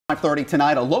5:30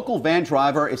 tonight, a local van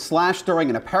driver is slashed during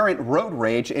an apparent road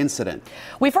rage incident.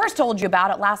 We first told you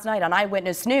about it last night on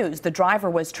Eyewitness News. The driver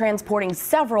was transporting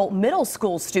several middle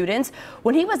school students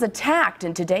when he was attacked,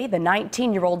 and today the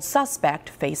 19-year-old suspect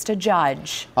faced a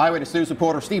judge. Eyewitness News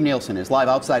reporter Steve Nielsen is live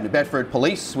outside New Bedford.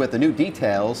 Police with the new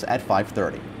details at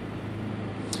 5:30.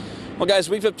 Well, guys,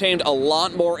 we've obtained a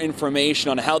lot more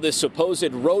information on how this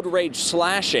supposed road rage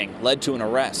slashing led to an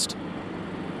arrest.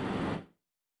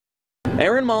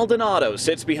 Aaron Maldonado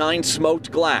sits behind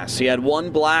smoked glass. He had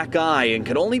one black eye and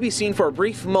could only be seen for a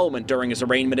brief moment during his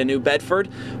arraignment in New Bedford.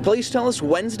 Police tell us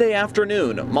Wednesday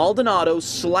afternoon, Maldonado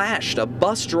slashed a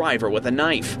bus driver with a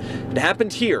knife. It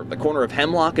happened here, the corner of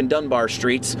Hemlock and Dunbar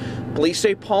Streets. Police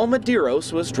say Paul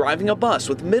Medeiros was driving a bus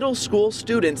with middle school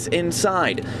students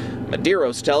inside.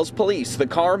 Medeiros tells police the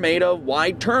car made a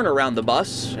wide turn around the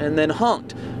bus and then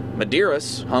honked.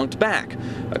 Medeiros honked back.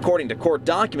 According to court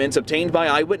documents obtained by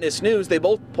Eyewitness News, they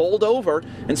both pulled over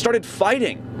and started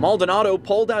fighting. Maldonado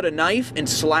pulled out a knife and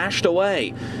slashed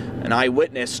away. An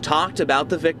eyewitness talked about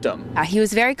the victim. He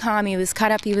was very calm. He was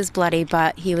cut up. He was bloody,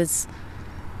 but he was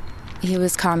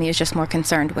calm. He was just more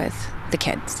concerned with the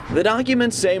kids. The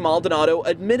documents say Maldonado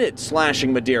admitted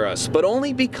slashing Medeiros, but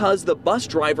only because the bus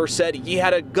driver said he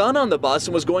had a gun on the bus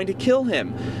and was going to kill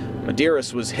him.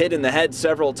 Medeiros was hit in the head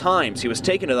several times. He was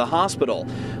taken to the hospital.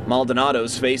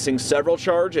 Maldonado's facing several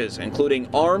charges, including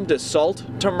armed assault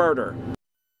to murder.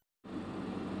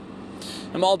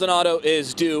 And Maldonado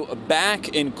is due back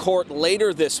in court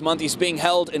later this month. He's being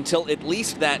held until at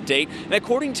least that date. And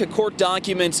according to court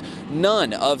documents,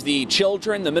 none of the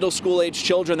children, the middle school age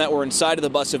children that were inside of the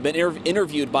bus have been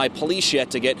interviewed by police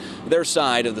yet to get their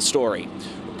side of the story.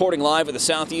 Reporting live at the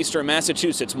Southeastern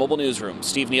Massachusetts Mobile Newsroom,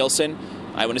 Steve Nielsen,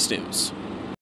 Eyewitness News.